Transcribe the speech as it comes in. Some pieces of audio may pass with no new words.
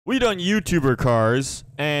we've done YouTuber cars,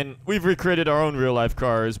 and we've recreated our own real-life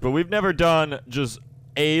cars, but we've never done just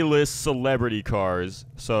A-list celebrity cars.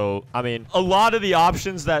 So, I mean, a lot of the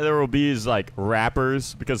options that there will be is like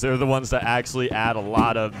rappers, because they're the ones that actually add a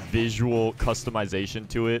lot of visual customization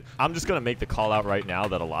to it. I'm just gonna make the call out right now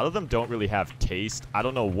that a lot of them don't really have taste. I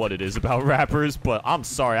don't know what it is about rappers, but I'm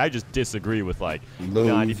sorry, I just disagree with like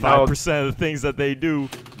 95% of the things that they do.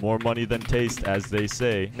 More money than taste, as they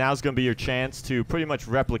say. Now's gonna be your chance to pretty much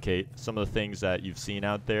replicate some of the things that you've seen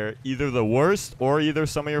out there, either the worst or either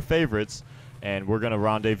some of your favorites. And we're gonna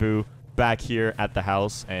rendezvous back here at the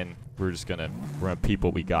house, and we're gonna peep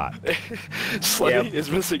what we got. Slendy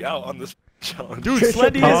is missing out on this challenge. Dude,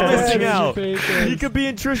 Slendy is missing out. He could be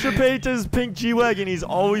in Trisha Paytas' pink G-Wagon. He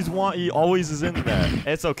always is in there.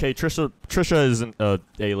 It's okay. Trisha isn't a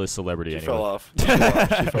A-list celebrity anyway. She fell off. She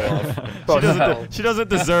fell off. She doesn't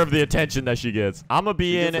deserve the attention that she gets. I'm gonna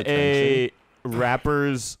be in a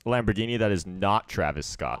rapper's Lamborghini that is not Travis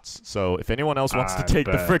Scott's. So if anyone else wants to take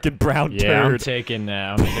the frickin' brown turd, I'm taking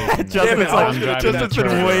that. Justin's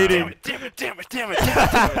been waiting. Damn it.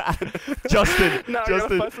 Justin,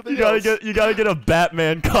 you gotta get a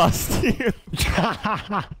Batman costume.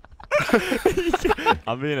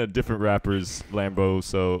 I'm in a different rapper's Lambo,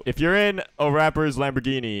 so if you're in a rapper's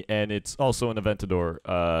Lamborghini and it's also an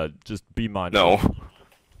Aventador, just be mindful. No.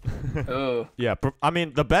 Oh. Yeah, I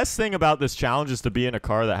mean, the best thing about this challenge is to be in a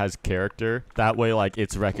car that has character. That way, like,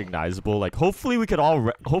 it's recognizable. Like, hopefully we could all,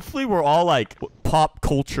 hopefully we're all, like, pop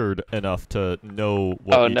cultured enough to know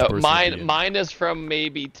what each person mine is from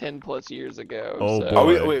maybe 10+ years ago. Oh, so.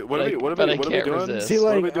 boy. Wait, what are we doing? See,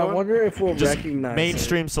 like, I wonder if we'll recognize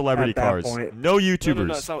mainstream celebrity cars. Point. No YouTubers.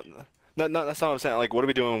 No, that's not what I'm saying. Like, what are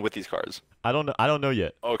we doing with these cars? I don't know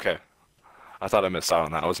yet. Okay. I thought I missed out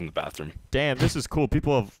on that. I was in the bathroom. Damn, this is cool.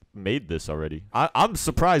 People have made this already. I'm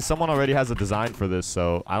surprised someone already has a design for this,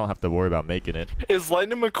 so I don't have to worry about making it. Is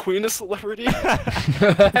Lightning McQueen a celebrity?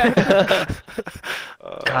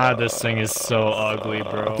 God, this thing is so ugly,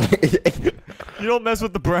 bro. You don't mess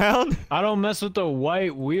with the brown? I don't mess with the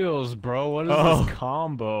white wheels, bro. What is this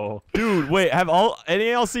combo? Dude, wait, have any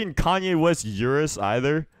of y'all seen Kanye West Urus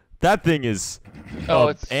either? That thing is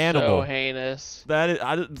it's animal. so heinous. That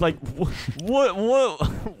is, like, what?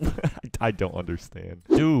 I don't understand.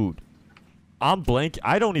 Dude, I'm blank.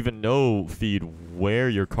 I don't even know, Feed, where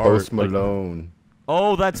your car is. Post Malone.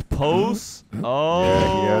 Oh, that's Post?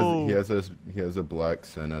 Oh. Yeah, he has a black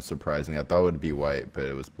Senna, surprisingly. I thought it would be white, but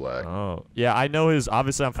it was black. Oh. Yeah, I know his,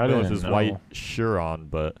 obviously I'm familiar with his white Chiron,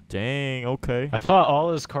 but dang, okay. I thought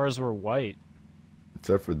all his cars were white.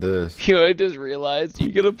 Except for this. You know, I just realized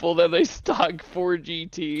you could have pulled out a stock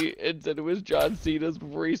 4GT and said it was John Cena's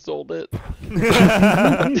before he sold it.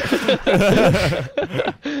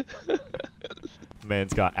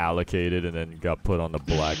 Man's got allocated and then got put on the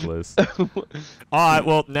blacklist. Alright,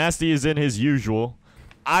 well, Nasty is in his usual.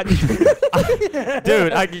 Dude,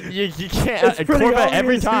 you can't. It's pretty Corvette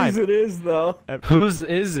every time. Whose it is, though. Whose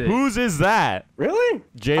is it? Whose is that? Really?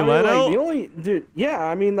 Jay Leno? Like, the only dude. Yeah,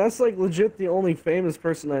 I mean that's like legit the only famous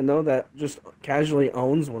person I know that just casually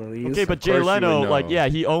owns one of these. Okay, but Jay Leno, like, yeah,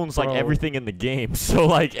 he owns like everything in the game. So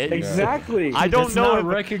like, exactly. I don't know. Not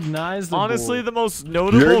recognizable. Honestly, the most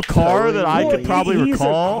notable car that I could probably recall. He's a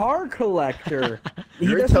car collector.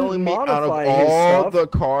 You're telling me out of all the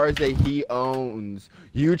cars that he owns,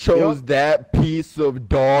 you chose that piece of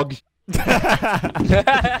dog.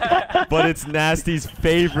 But it's Nasty's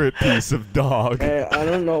favorite piece of dog. Hey, I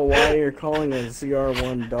don't know why you're calling a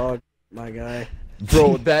CR1 dog, my guy.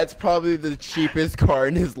 Bro, that's probably the cheapest car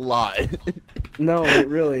in his lot. No, it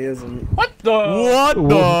really isn't. What the? What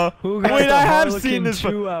the? Wait, I have seen this.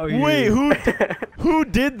 Wait, who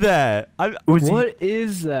did that? What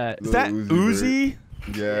is that? Is that Uzi?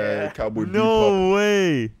 Yeah, Cowboy Bebop. No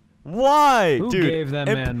way. Why, Who dude? gave that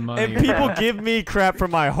man money? And people give me crap for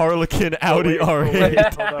my Harlequin Audi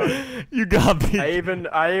R8. You got me. I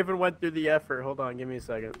even went through the effort. Hold on, give me a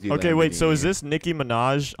second. Okay, wait. So is this Nicki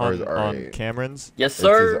Minaj on Cameron's? Yes,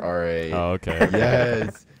 sir. It's his R8. Oh, okay.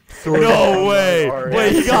 Yes. No way.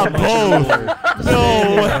 Wait, he got both.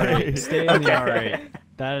 No way. Stay in the R8.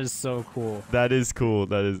 That is so cool. That is cool.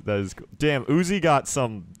 That is cool. Damn, Uzi got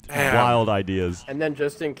some wild ideas. And then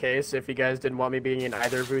just in case, if you guys didn't want me being in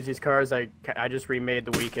either of Uzi's cars, I just remade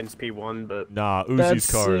the Weekend's P1, but... Nah,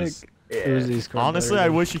 Uzi's cars. Yeah. Uzi's cars. Honestly, I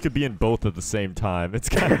wish you could be in both at the same time. It's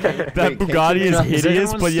kind of, that Bugatti is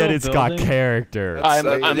hideous, but yet it's got character. I'm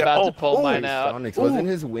about to pull mine out. Wasn't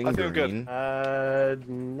his wing green? I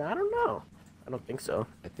don't know. don't think so.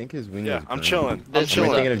 I think his wing Yeah, is I'm green. chilling. I'm This is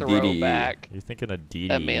chilling. thinking a of DDE. throwback. You're thinking of DD.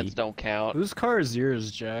 That man's don't count. Whose car is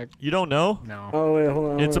yours, Jack? You don't know? No. Oh wait,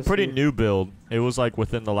 hold on. I It's a wanna pretty see. new build. It was like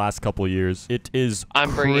within the last couple of years. It is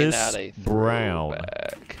I'm bringing out Chris a Brown.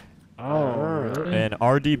 throwback. Oh, really? And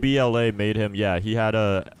RDBLA made him, yeah, he had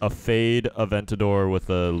a Fade Aventador with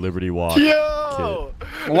a Liberty Walk. Yo!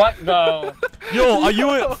 What the? Yo, are you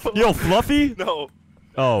yo, Fluffy? No,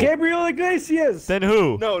 Oh. Gabriel Iglesias. Then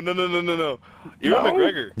who? no. You're No.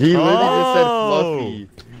 McGregor. He literally Oh.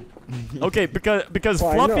 just said Fluffy. Okay, because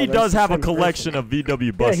Well, I know, Fluffy that's does the have a same collection of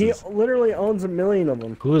VW buses. Yeah, he literally owns 1 million of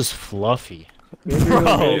them. Who is Fluffy? Gabriel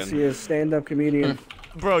Bro. Iglesias, stand-up comedian.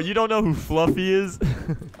 Bro, you don't know who Fluffy is?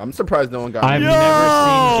 I'm surprised no one got I've me. Yo!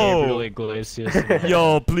 never seen Gabriel Iglesias.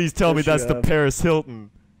 Yo, please tell me Yes, you that's the have. Paris Hilton.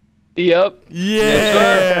 Yep.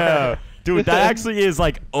 Yeah. Dude, that actually is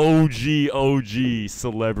like OG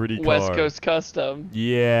celebrity car. West Coast Custom.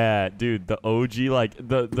 Yeah, dude, the OG, like,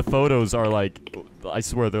 the photos are like, I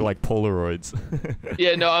swear, they're like Polaroids.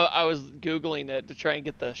 Yeah, no, I was Googling it to try and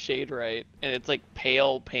get the shade right, and it's like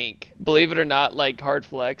pale pink. Believe it or not, like hard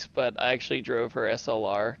flex, but I actually drove her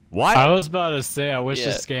SLR. What? I was about to say, I wish Yeah.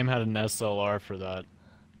 this game had an SLR for that.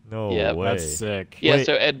 No Yep. way. That's sick. Yeah, Wait.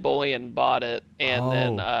 so Ed Bullion bought it, and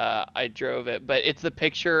then Oh. I drove it. But it's the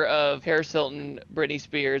picture of Paris Hilton, Britney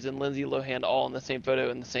Spears, and Lindsay Lohan all in the same photo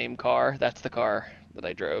in the same car. That's the car that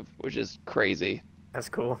I drove, which is crazy. That's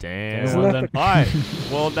cool. Damn. Isn't Well, that then- Alright,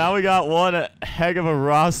 well, now we got one heck of a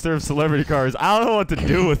roster of celebrity cars. I don't know what to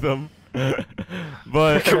do with them.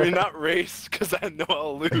 But Can we not race? Because I know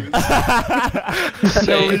I'll lose.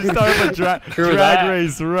 no, we start a drag that.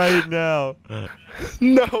 race right now.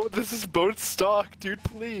 No, this is boat stock, dude.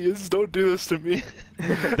 Please don't do this to me.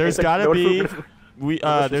 There's gotta No, be just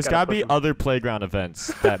there's gotta gotta push be 'em. other playground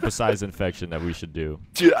events that besides infection that we should do.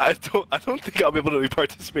 Dude, I don't think I'll be able to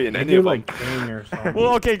participate in any do of like them. King or something.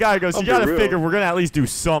 Well, okay, guys, I'll you be gotta real. figure we're gonna at least do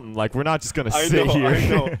something. Like, we're not just gonna I sit know,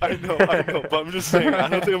 here. I know. But I'm just saying, I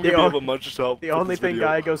don't think I'm The gonna be on- able to much help. The with only this thing video.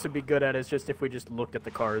 Gallegos would be good at is just if we just looked at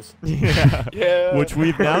the cars. Yeah. Yeah. Which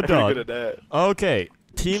we've now I'm pretty done. good at that. Okay,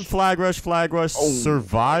 Team Flag Rush, Oh.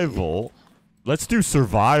 Survival. Let's do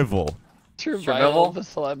Survival. Survival of the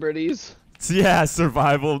celebrities. So, yeah,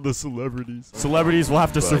 Survival of the celebrities. Celebrities will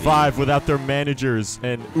have to survive without their managers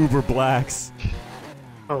and Uber Blacks.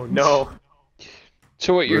 Oh no.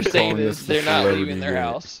 So what you're We're saying calling is this they're the not celebrity leaving their game.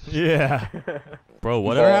 house. Yeah. Bro,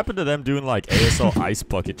 whatever Well- happened to them doing like ASL ice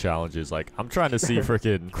bucket challenges? Like, I'm trying to see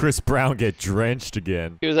frickin' Chris Brown get drenched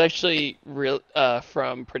again. He was actually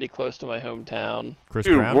from pretty close to my hometown, Chris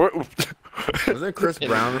Dude, Brown? Wasn't Chris In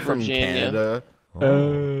Brown from Virginia.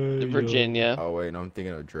 Canada? Virginia. Oh wait, no, I'm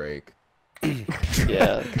thinking of Drake.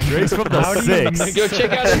 Yeah. Drake's from the How do you six. mix Go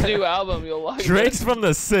check out his new album. You'll like Drake's it. from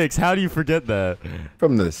the six. How do you forget that?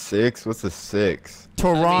 From the 6? What's the 6?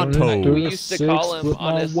 Toronto. We used to call him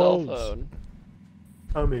on his cell phone.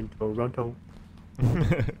 I'm in Toronto.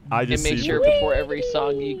 I And just make see. sure before every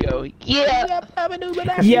song you go, Yeah.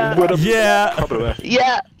 Yeah. What up?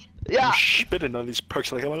 Yeah. yeah. I'm spitting on these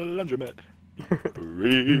perks like I'm on a laundromat.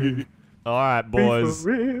 Free. All right, boys.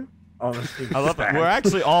 Honestly, I love it. We're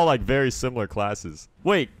actually all like very similar classes.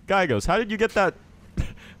 Wait, Gaigos, how did you get that?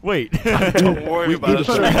 Wait. Don't worry about it.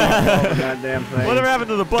 goddamn thing. Whatever happened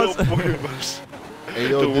to the bus? Don't worry about it. Hey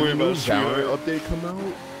yo, Don't did worry the new about it, sweetheart. Valorant update come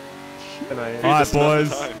out? And I, All right, Just not the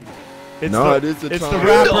boys. time. It's No, the, it is the it's the time.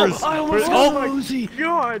 rappers. oh my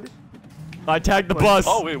god! I tagged the bus.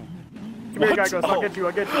 Oh wait. Come here, What? Gallegos, I'll get you,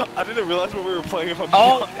 I'll get you. I didn't realize what we were playing. If I'm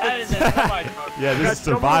Oh, being that is honest. it. Oh my God. Yeah, this is Got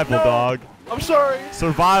someone- survival, no. dog. I'm sorry.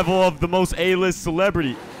 Survival of the most A-list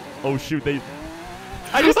celebrity. Oh shoot, they.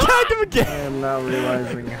 I just tagged him I again. am now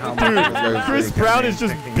realizing how Dude, much Chris Brown is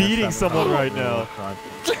just beating someone right now.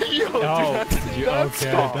 Yo, dude, Oh, that's you, nuts.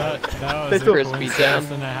 okay. That They was a still- Crispy coincidence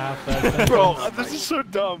down. and a half. That Bro, this is so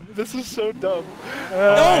dumb. This is so dumb.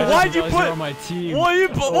 No, why'd you on put? my team? Why'd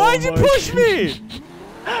you my push me?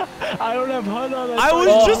 I don't have HUD on it. I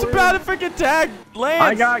was just about to freaking tag Lance.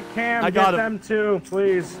 I got Cam. I Get got him. them too,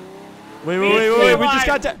 please. Wait. Stay We just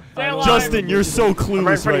got alive. Stay alive. Justin, you're so right in clueless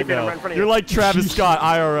front of right you, Ben, now. right in front of You're you. like Travis Scott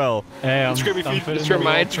IRL. Hey, I'm Screaming feet. fitting This the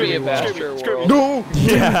reminds role me of pretty well. Astroworld.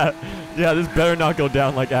 No! Yeah, this better not go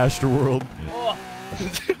down like Astroworld. Oh.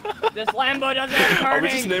 This Lambo doesn't have Are we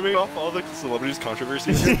just turning. naming off all the celebrities'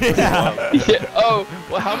 controversies? Yeah. Yeah. Oh,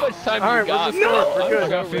 well, how much time All you right, got? we're just going. We're I'm good. so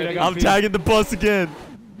got feet, I ready. got I'm tagging the bus again.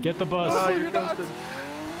 Get the bus. Oh, you're ghosted.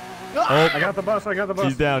 Oh, I got the bus. I got the bus.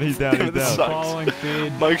 he's down. He's down. He's This down. sucks. Following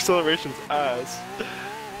feed. My acceleration's ass.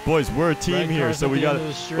 Boys, we're a team Red here, car's so at we the got end of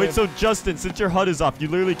the to strip. wait. So Justin, since your HUD is off, you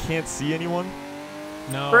literally can't see anyone.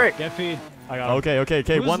 No. Frick. Get feed. I got him. Okay.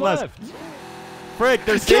 Who's One less. left? Frick,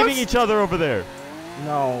 they're saving each other over there.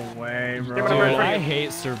 No way, bro. Dude, I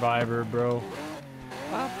hate Survivor, bro.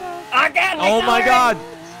 I got Oh my God.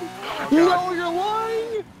 No, you're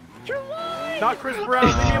lying. Not Chris Brown.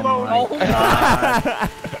 Leave me alone. Oh god.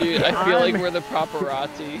 Dude, I feel like we're the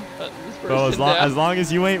paparazzi. This Bro, person as long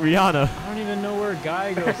as you ain't Rihanna. I don't even know where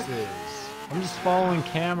Gygos is. I'm just following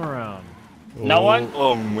Cam around. No one?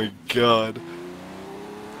 Oh my god.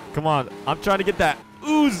 Come on, I'm trying to get that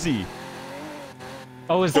Uzi.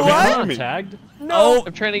 Oh, is What? Cam tagged? No.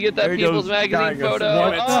 I'm trying to get that There he People's goes. Magazine Gygos, photo.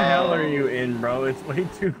 What the Oh. hell are you in, bro? It's way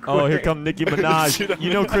too quick. Oh, here come Nicki Minaj.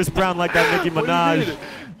 You know Chris Brown like that Nicki What do you Minaj. mean?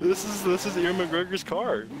 This is Ian McGregor's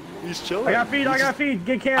car. He's chilling. I got feed.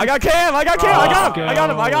 Get Cam. I got Cam. I got him. I got him. I got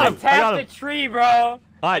him. I got him. The tree, bro. All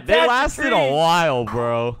right, they Attack the lasted tree. a while,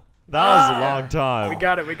 bro. That was a long time. We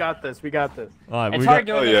got it. We got this. All right, It's we hard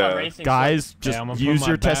got, doing this on yeah. racing. guys, just I'm gonna put use my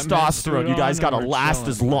your Batman testosterone. suit You guys on gotta and we're last chilling,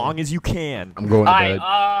 as bro. long as you can. I'm going to bed.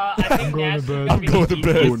 I think going to Nash is bed. gonna I'm be going the to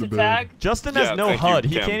bed. easiest Going to bed. attack. Justin has Yeah, no thank you, HUD.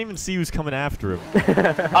 He Cam. can't even see who's coming after him.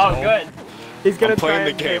 Oh, good. He's gonna I'm try playing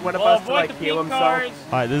and the get game. one of Well, us to avoid like the heal pink himself. cars.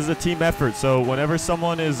 All right, this is a team effort. So whenever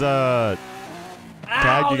someone is Ow,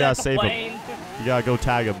 tagged, you gotta that's a save him. plane. You gotta go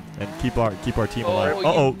tag him and keep our team alive. you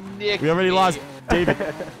Uh-oh. nicked We already me. lost David.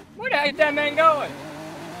 Where the heck is that man going?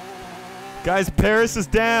 Guys, Paris is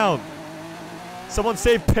down. Someone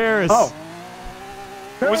save Paris. Oh.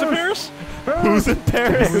 Was it Paris? Who's in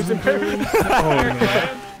Paris? Who's in Paris?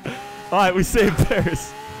 All right, we saved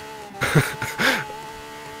Paris.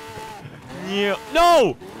 Yeah.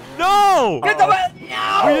 No! No! Get the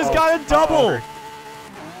no! We just got a double.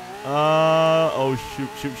 Oh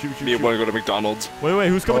shoot! Me want to go to McDonald's. Wait,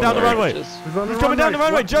 who's coming down the runway? Just- Who's coming down the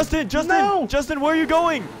runway? Justin, Justin, where are you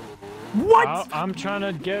going? What? I'm trying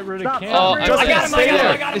to get rid of Stop. Cam. Oh, Justin, I got him, stay I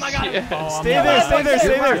there. got him. Yeah. Oh, I'm Stay not- there, stay there, stay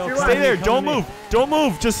there, You're stay there. Come Don't to me. move, don't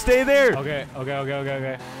move. Just stay there. Okay.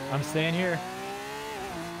 I'm staying here.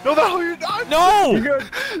 No, the hell you're not. No! Good.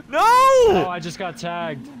 Oh, No! I just got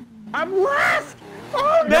tagged. I'm last.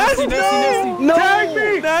 Oh, Nasty! No. Tag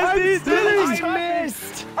me. Nasty! I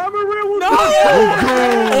missed. I'm a real No!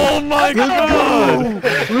 Oh my God!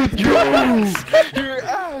 Your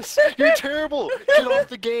ass. You're terrible. Get off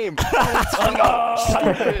the game. Guy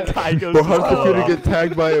goes, Bro, how's the "Oh." kid to get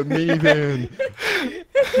tagged by a minivan?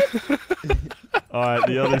 All right,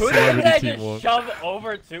 the other Who did celebrity I team won. just shove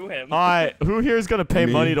over to him? All right, who here is gonna pay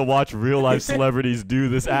Me. money to watch real life celebrities do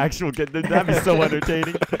this actual? That'd be so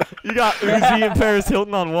entertaining. You got Uzi and Paris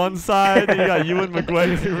Hilton on one side, and you got Ewan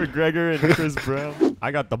McGregor and Chris Brown.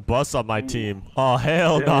 I got the bus on my team. Oh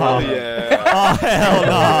hell no! Hell yeah. Oh hell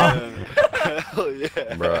no! Hell yeah.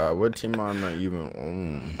 Bruh, what team am I even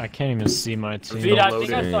on? I can't even see my team. Vita, I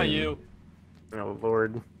think I saw you. Oh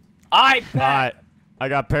Lord. I All right, I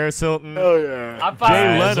got Paris Hilton. Hell yeah. I'm Jay fine.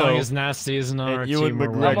 As long Leno as Nasty isn't on and our Ewan team, we're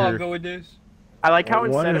McGregor. I'm all winning. good with this. I like how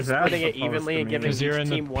What instead of is that splitting it supposed evenly to and mean? giving 'Cause you're each in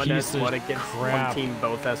the team one piece S1, of it gives one crap. team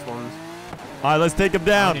both S1s. All right, let's take him I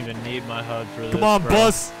down. don't even need my HUD for this. Come on, bro.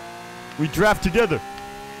 bus. We draft together.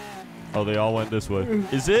 Oh, they all went this way.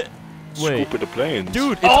 Is it? Wait. Scoop of the planes.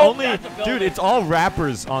 Dude, it's Oh, only that's a building. dude, it's all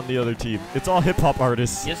rappers on the other team. It's all hip hop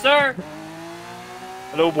artists. Yes, sir.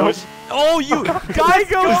 Hello, boys. Oh, you guy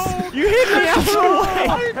goes! You hit me out of the way.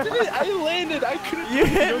 I did it. I landed. I couldn't. You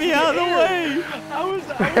hit me out of the way. I was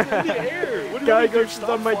in the air. What do you Guy mean, goes stop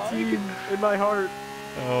on my flying? team, in my heart.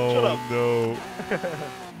 Shut Oh up. no.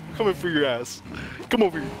 Coming for your ass. Come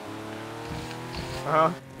over here.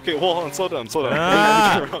 Okay, hold on. Slow down.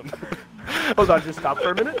 Ah. Turn around. Hold on, just stop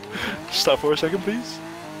for a minute. Stop for a second, please.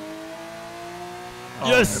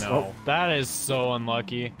 Yes. No, that is so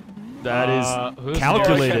unlucky. That is who's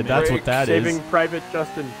calculated. next? That's what that Saving is. Private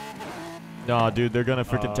Justin. No, dude, they're gonna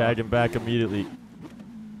freaking tag him back immediately.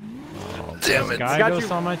 Damn Is it. Guy Got goes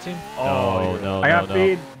you. on my team? No, I got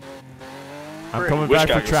feed. I'm coming Which back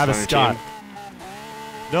guy for goes Travis on your Scott. team?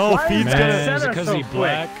 No, Why Feed's is Man, gonna. that- is it because so he quick.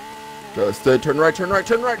 black? Stay, turn right, turn right,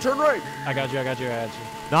 turn right, turn right. I got you.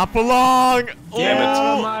 Not for long. Damn it.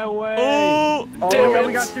 Out of Oh, my way. oh. Oh, Damn it.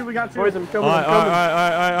 we got two. Boys, I'm All coming, right, I'm all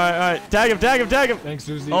coming. right. Tag him. Thanks,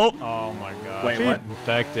 Susie. Oh. Oh my god. Wait, what?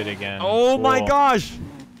 Infected again. Oh my Cool. gosh.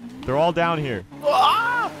 They're all down here.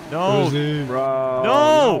 No. Susie. Bro,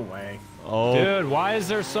 No. no way. Oh. Dude, why is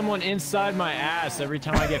there someone inside my ass every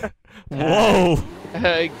time I get... Whoa.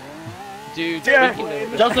 Dude, Yeah.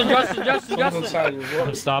 speaking of- Justin.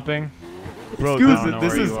 I'm stopping. Bro, I this don't know is where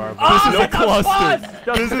this is you are, this but- is a cluster.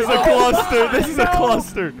 This is a cluster. This is a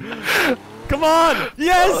cluster. Come on!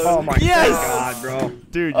 Yes! Oh my yes! god, bro.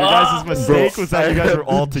 Dude, your guys' mistake was that you guys were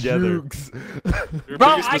all together. Your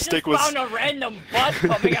Bro, biggest I mistake just was found a random bus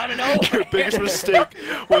coming out of nowhere. your biggest mistake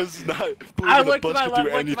was not I believing the looked to bus my could left, do looked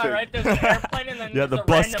to my anything. right, there's an airplane, and then Yeah, there's the a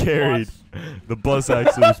bus random carried. bus. The bus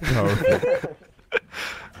actually was powerful.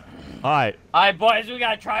 Alright, Alright, boys, we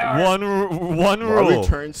gotta try our one rule.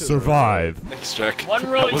 return to the Survive. Thanks, Jack. One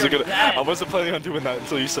rule, I wasn't you're dead. I wasn't planning on doing that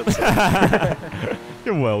until you said so.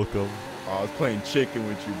 You're welcome. Oh, I was playing chicken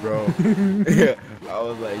with you, bro. Yeah, I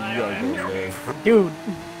was like, you gotta go there. Dude,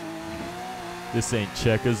 This ain't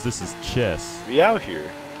checkers, this is chess. We out here.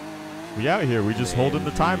 We out here, we just holding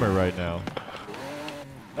the timer right now.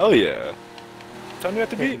 Oh yeah. Time you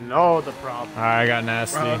have to beat. No, the problem. I got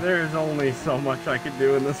nasty. Bro, there's only so much I can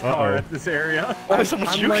do in this car at this area. Only so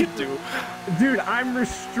much you like, can do. Dude, I'm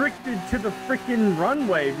restricted to the freaking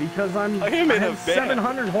runway because I am in a have van.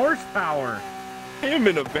 700 horsepower. I am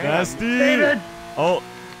in a van. Nasty! David! Oh,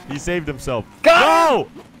 he saved himself. Go! Go!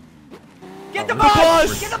 Get the The bus!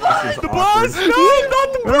 bus! Get the bus! The bus! No,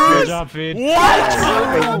 not the Good bus! job, Feed. What?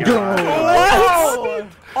 Oh, What?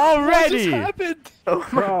 Already? what just happened?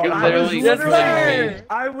 Bro, Good, I was literally, literally,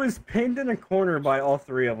 I was pinned in a corner by all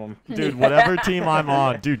three of them. Dude, whatever team I'm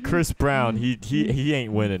on, dude, Chris Brown, he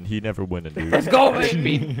ain't winning. He never winning, dude. Let's go,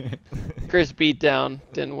 baby! Chris beat down,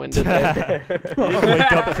 didn't win today.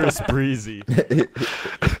 Wake up, Chris Breezy.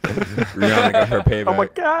 Rihanna got her payback. Oh my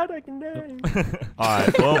god, I can dance.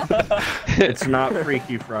 Alright, well. It's not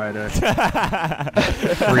Freaky Friday.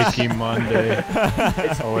 Freaky Monday.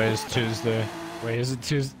 It's always Tuesday. Wait, is it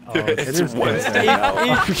Tuesday? Oh, It's Wednesday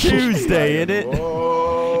now. It's Tuesday, isn't it?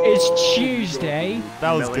 it's Tuesday.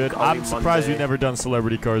 That was good. Melancholy I'm surprised we've Monday. never done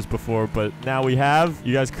celebrity cars before, but now we have.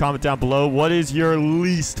 You guys comment down below. What is your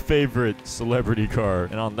least favorite celebrity car?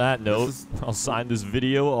 And on that note, I'll sign this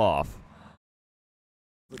video off.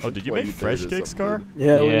 Oh, did you make Fresh Kicks car?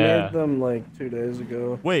 Yeah, we Yeah. made them like 2 days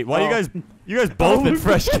ago. Wait, why you guys both in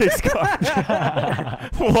Fresh Kicks car?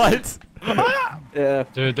 What? Yeah.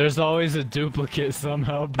 Dude, there's always a duplicate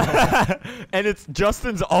somehow, bro. And it's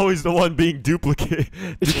Justin's always the one being duplicated.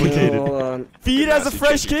 Hold on. Feed has a Nasty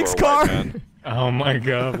Fresh chicken Kicks for a white car. man. Oh my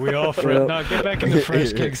god, we all Yep. No, get back in the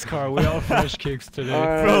Fresh Kicks car. We all Fresh Kicks today.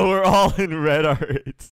 Alright. Bro, we're all in red R8s.